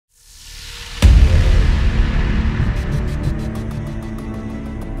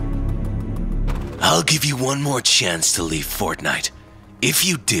I'll give you one more chance to leave Fortnite. If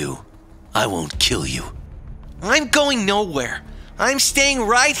you do, I won't kill you. I'm going nowhere. I'm staying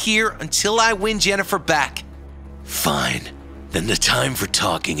right here until I win Jennifer back. Fine. Then the time for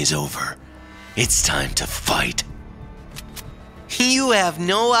talking is over. It's time to fight. You have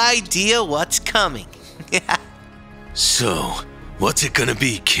no idea what's coming. So, what's it gonna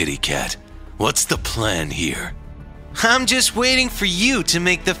be, kitty cat? What's the plan here? I'm just waiting for you to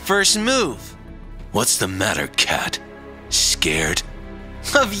make the first move. What's the matter, cat? Scared?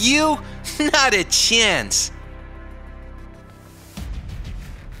 Of you? Not a chance.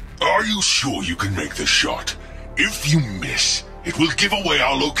 Are you sure you can make the shot? If you miss, it will give away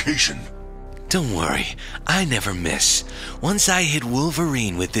our location. Don't worry, I never miss. Once I hit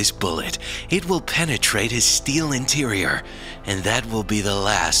Wolverine with this bullet, it will penetrate his steel interior, and that will be the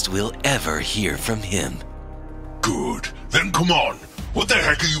last we'll ever hear from him. Good. Then come on. What the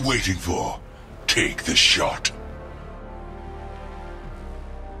heck are you waiting for? Take the shot.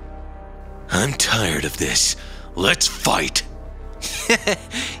 I'm tired of this. Let's fight.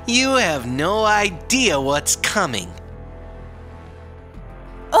 You have no idea what's coming.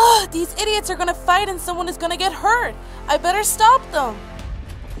 Ugh, these idiots are gonna fight and someone is gonna get hurt. I better stop them.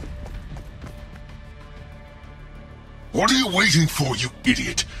 What are you waiting for, you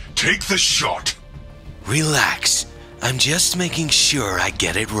idiot? Take the shot. Relax. I'm just making sure I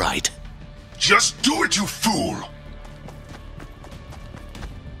get it right. Just do it, you fool.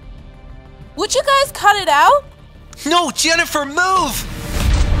 Would you guys cut it out? No, Jennifer, move!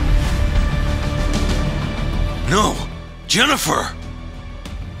 No, Jennifer!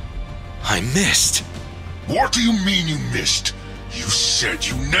 I missed. What do you mean you missed? You said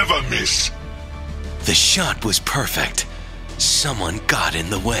you never miss. The shot was perfect. Someone got in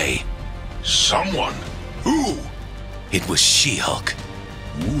the way. Someone? Who? It was She-Hulk.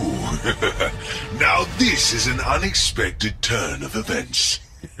 Ooh, now this is an unexpected turn of events.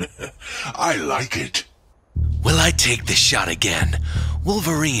 I like it. Will I take the shot again?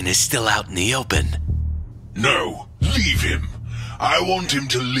 Wolverine is still out in the open. No, leave him. I want him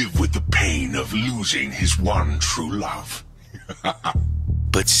to live with the pain of losing his one true love.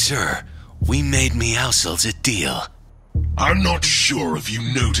 But sir, we made Meowscles a deal. I'm not sure if you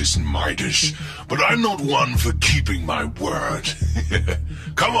noticed, Midas, but I'm not one for keeping my word.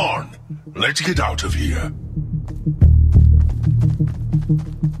 Come on, let's get out of here.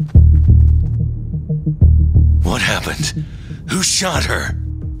 What happened? Who shot her?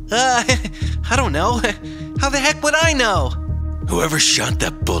 I don't know. How the heck would I know? Whoever shot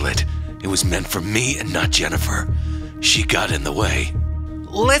that bullet, it was meant for me and not Jennifer. She got in the way.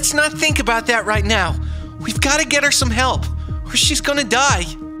 Let's not think about that right now. We've got to get her some help, or she's gonna die.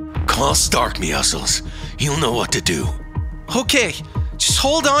 Call Stark, Meowscles. He'll know what to do. Okay, just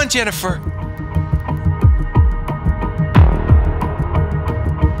hold on, Jennifer.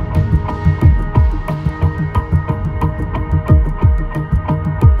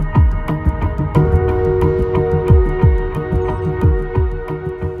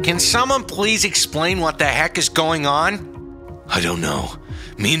 Can someone please explain what the heck is going on? I don't know.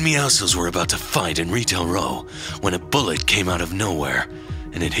 Me and Meowscles were about to fight in Retail Row when a bullet came out of nowhere,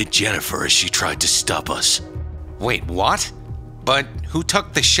 and it hit Jennifer as she tried to stop us. Wait, what? But who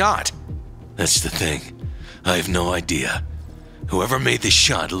took the shot? That's the thing. I have no idea. Whoever made the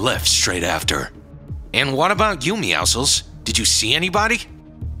shot left straight after. And what about you, Meowscles? Did you see anybody?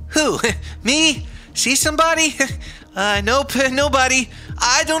 Who? Me? See somebody? Nope, nobody.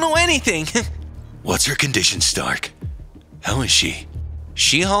 I don't know anything. What's her condition, Stark? How is she?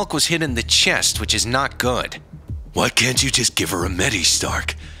 She-Hulk was hit in the chest, which is not good. Why can't you just give her a medi,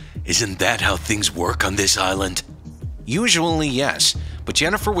 Stark? Isn't that how things work on this island? Usually, yes, but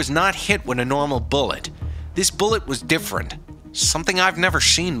Jennifer was not hit with a normal bullet. This bullet was different. Something I've never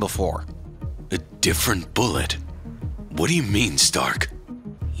seen before. A different bullet? What do you mean, Stark?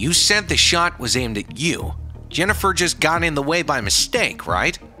 You said the shot was aimed at you. Jennifer just got in the way by mistake,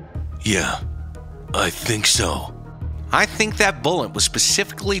 right? Yeah, I think so. I think that bullet was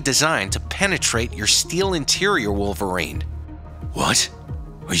specifically designed to penetrate your steel interior, Wolverine. What?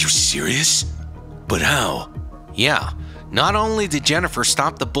 Are you serious? But how? Yeah, not only did Jennifer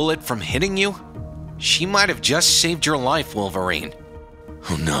stop the bullet from hitting you, she might have just saved your life, Wolverine.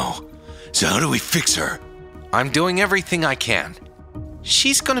 Oh no. So how do we fix her? I'm doing everything I can.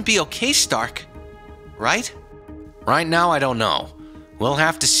 She's gonna be okay, Stark. Right? Right now, I don't know. We'll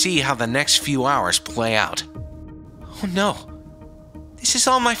have to see how the next few hours play out. Oh no. This is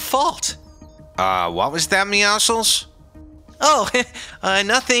all my fault. What was that, Meowscles? Oh,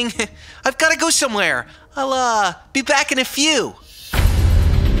 nothing. I've got to go somewhere. I'll, be back in a few.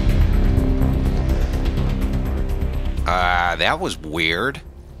 That was weird.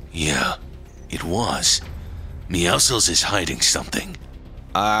 Yeah, it was. Meowscles is hiding something.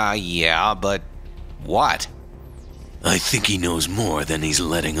 Yeah, but what? I think he knows more than he's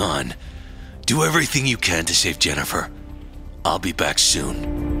letting on. Do everything you can to save Jennifer. I'll be back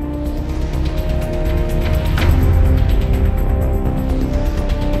soon.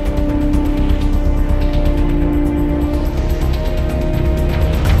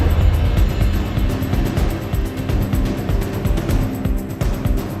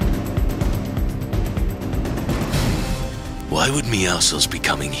 Why would Meowscles be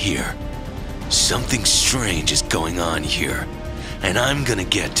coming here? Something strange is going on here, and I'm gonna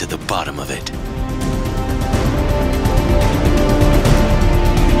get to the bottom of it.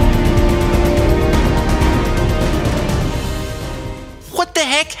 What the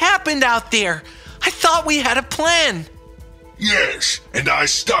heck happened out there? I thought we had a plan. Yes, and I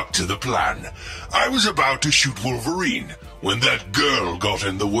stuck to the plan. I was about to shoot Wolverine when that girl got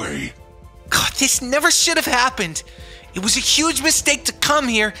in the way. God, this never should have happened. It was a huge mistake to come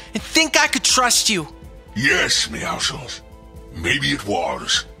here and think I could trust you. Yes, Meowscles. Maybe it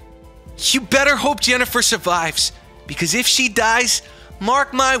was. You better hope Jennifer survives, because if she dies,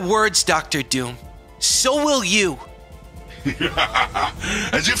 mark my words, Dr. Doom, so will you.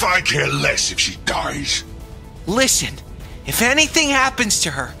 As if I care less if she dies. Listen, if anything happens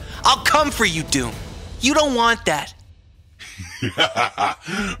to her, I'll come for you, Doom. You don't want that.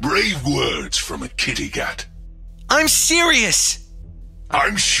 Brave words from a kitty cat. I'm serious.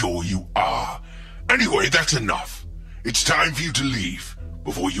 I'm sure you are. Anyway, that's enough. It's time for you to leave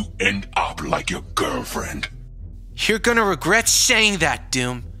before you end up like your girlfriend. You're gonna regret saying that,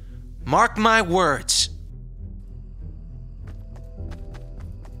 Doom. Mark my words.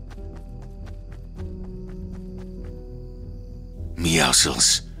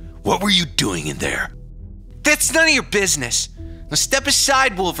 Meowscles, what were you doing in there? That's none of your business. Now step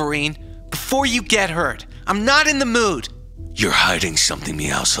aside, Wolverine, before you get hurt. I'm not in the mood. You're hiding something,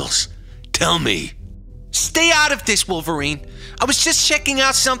 Meowscles. Tell me. Stay out of this, Wolverine. I was just checking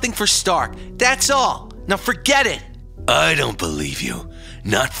out something for Stark. That's all. Now forget it. I don't believe you.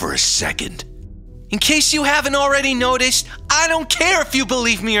 Not for a second. In case you haven't already noticed, I don't care if you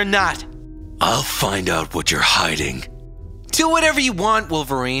believe me or not. I'll find out what you're hiding. Do whatever you want,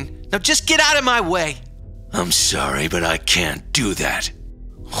 Wolverine. Now just get out of my way. I'm sorry, but I can't do that.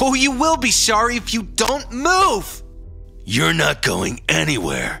 Oh, you will be sorry if you don't move. You're not going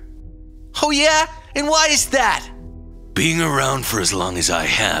anywhere. Oh yeah? And why is that? Being around for as long as I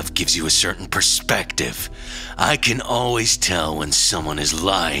have gives you a certain perspective. I can always tell when someone is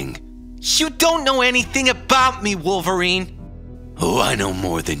lying. You don't know anything about me, Wolverine. Oh, I know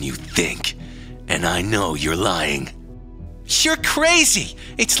more than you think. And I know you're lying. You're crazy.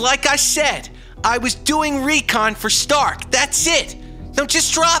 It's like I said. I was doing recon for Stark. That's it. Now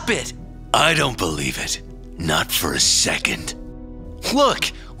just drop it. I don't believe it. Not for a second.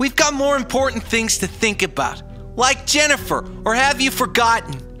 Look, we've got more important things to think about. Like Jennifer, or have you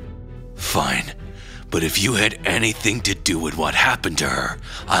forgotten? Fine. But if you had anything to do with what happened to her,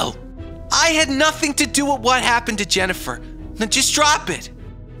 I had nothing to do with what happened to Jennifer. Now just drop it.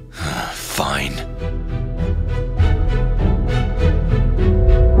 Fine.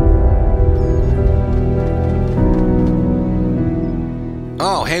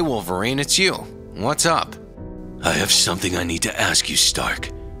 Oh, hey Wolverine, it's you. What's up? I have something I need to ask you, Stark,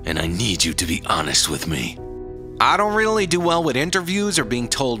 and I need you to be honest with me. I don't really do well with interviews or being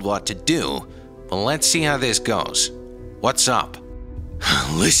told what to do, but let's see how this goes. What's up?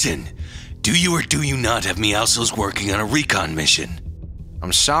 Listen, do you or do you not have Meowscles working on a recon mission?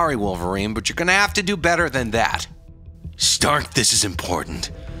 I'm sorry, Wolverine, but you're gonna have to do better than that. Stark, this is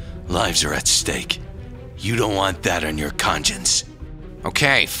important. Lives are at stake. You don't want that on your conscience.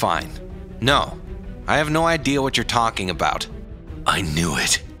 Okay, fine. No, I have no idea what you're talking about. I knew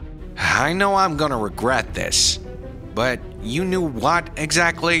it. I know I'm gonna regret this, but you knew what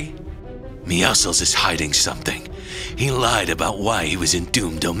exactly? Meowscles is hiding something. He lied about why he was in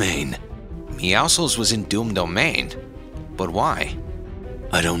Doom Domain. Meowscles was in Doom Domain? But why?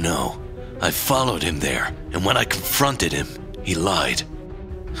 I don't know. I followed him there, and when I confronted him, he lied.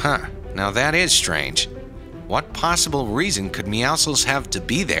 Huh, now that is strange. What possible reason could Meowscles have to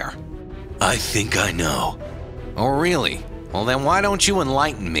be there? I think I know. Oh, really? Well, then why don't you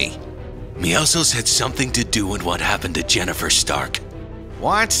enlighten me? Meowscles had something to do with what happened to Jennifer Stark.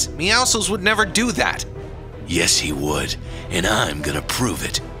 What? Meowscles would never do that. Yes, he would, and I'm gonna prove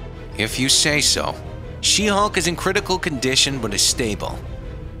it. If you say so. She-Hulk is in critical condition but is stable.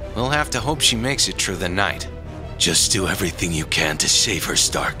 We'll have to hope she makes it through the night. Just do everything you can to save her,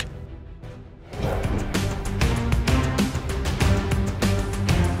 Stark.